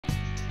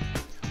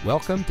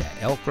Welcome to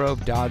Elk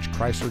Grove Dodge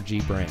Chrysler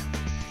Jeep Ram.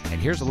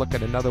 And here's a look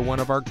at another one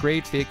of our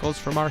great vehicles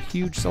from our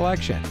huge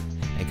selection.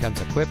 It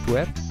comes equipped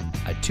with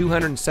a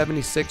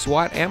 276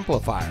 watt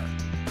amplifier,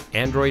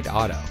 Android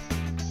Auto,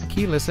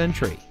 keyless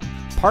entry,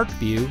 park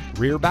view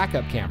rear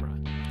backup camera,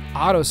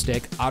 auto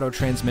stick auto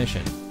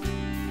transmission.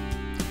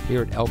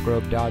 Here at Elk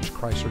Grove Dodge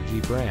Chrysler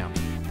Jeep Ram,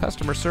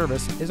 customer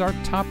service is our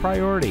top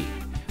priority.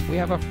 We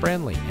have a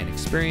friendly and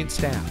experienced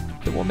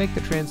staff that will make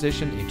the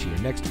transition into your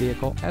next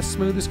vehicle as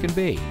smooth as can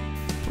be.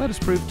 Let us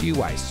prove to you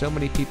why so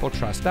many people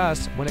trust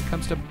us when it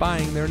comes to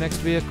buying their next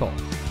vehicle.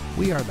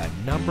 We are the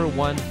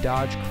 #1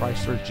 Dodge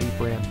Chrysler Jeep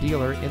Ram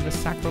dealer in the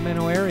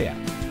Sacramento area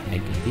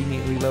and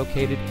conveniently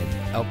located in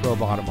the Elk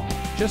Grove Auto Mall,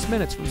 just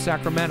minutes from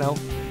Sacramento,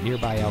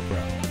 nearby Elk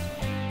Grove.